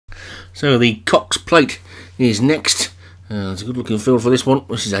So the Cox Plate is next. It's a good looking field for this one.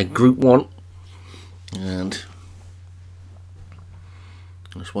 This is a Group 1. And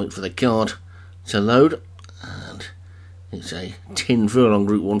let's wait for the card to load. And it's a 10 furlong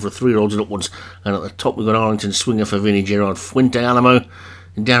Group 1 for 3-year-olds and upwards. And at the top we've got Arlington Swinger for Vinnie Gerard, Fuente Alamo,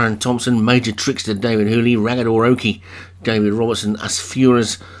 Darren Thompson, Major Trickster, David Hooley, Ragged Oroki, David Robertson,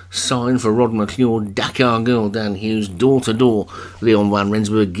 Asfura's Sign for Rod McClure, Dakar Girl, Dan Hughes, Door to Door, Leon Van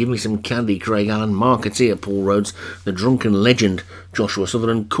Rensburg, Give Me Some Candy, Craig Allen, Marketeer, Paul Rhodes, The Drunken Legend, Joshua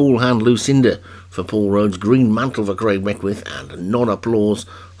Sutherland, Cool Hand, Lucinda for Paul Rhodes, Green Mantle for Craig Beckwith, and Non Applause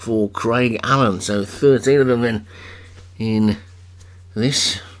for Craig Allen. So 13 of them then in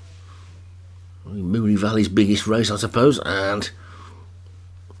this Moody Valley's biggest race, I suppose, and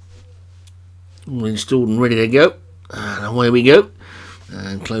all installed and ready to go. And away we go.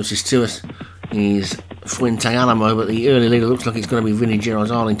 And closest to us is Fuente Alamo, but the early leader looks like it's going to be Vinnie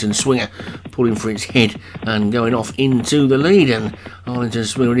Gerard's Arlington Swinger, pulling for its head and going off into the lead. And Arlington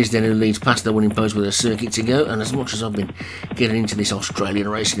Swinger, it is then who leads past the winning post with a circuit to go. And as much as I've been getting into this Australian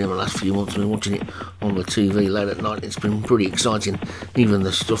racing in the last few months, I've been watching it on the TV late at night. It's been pretty exciting, even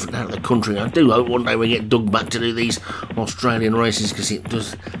the stuff out of the country. I do hope one day we get dug back to do these Australian races, because it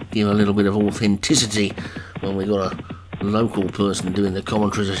does give a little bit of authenticity when we got a local person doing the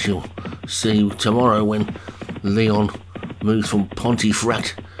commentaries, as you'll see tomorrow when Leon moves from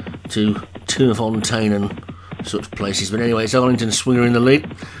Pontefract to Turfontaine and such places. But anyway, it's Arlington Swinger in the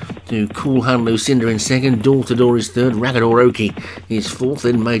lead, to Cool Hand Lucinda in second, Door to Door is third, Ragged Oroki is fourth,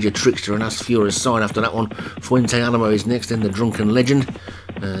 then Major Trickster and Asfura's Sign after that one. Fuente Alamo is next, then The Drunken Legend,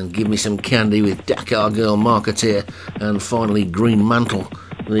 and Give Me Some Candy with Dakar Girl, Marketeer, and finally Green Mantle,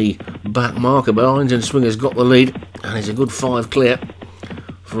 the back marker. But Arlington Swinger's got the lead, and it's a good 5 clear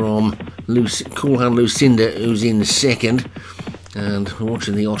from Cool Hand Lucinda, who's in second. And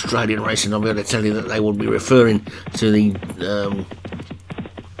watching the Australian racing, I'll be able to tell you that they will be referring to the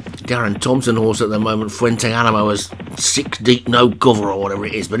Darren Thompson horse at the moment, Fuente Alamo, as 6 deep, no cover or whatever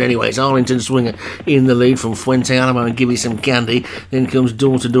it is. But anyway, it's Arlington Swinger in the lead from Fuente Alamo and Give Me Some Candy. Then comes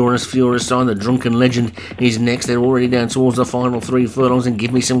Door to Door and Asfura's Sign. The Drunken Legend is next. They're already down towards the final 3 furlongs, and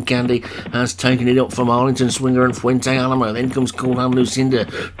Give Me Some Candy has taken it up from Arlington Swinger and Fuente Alamo. Then comes Cool Hand Lucinda.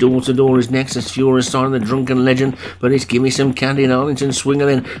 Door to Door is next. Asfura's Sign, The Drunken Legend. But it's Give Me Some Candy and Arlington Swinger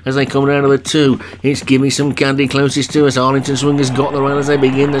then as they come down to the 2. It's Give Me Some Candy closest to us. Arlington Swinger's got the rail as they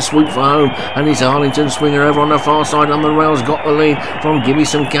begin the sweep for home, and it's Arlington Swinger over on the far side on the rails, got the lead from Give Me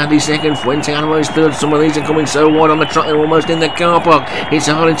Some Candy second, Fuente Alamo is third. Some of these are coming so wide on the track they're almost in the car park. It's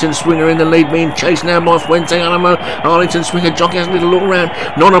Arlington Swinger in the lead, being chased now by Fuente Alamo. Arlington Swinger jockey has a little look round.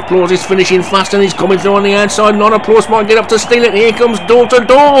 Non Applause is finishing fast and he's coming through on the outside. Non Applause might get up to steal it. Here comes Door to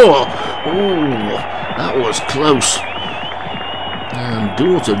Door. Ooh, that was close. And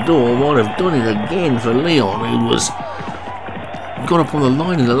Door to Door might have done it again for Leon, who was got up on the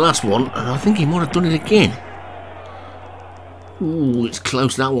line in the last one, and I think he might have done it again. Ooh, it's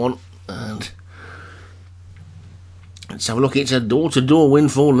close, that one. And let's have a look. It's a Door to Door win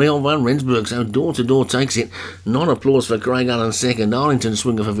for Leon Van Rensburg. So Door to Door takes it. Non Applause for Craig Allen second. Arlington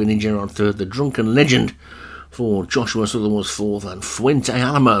Swinger for Vinnie Gerard third. The Drunken Legend for Joshua Sutherland was fourth, and Fuente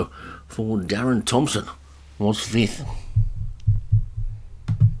Alamo for Darren Thompson was fifth.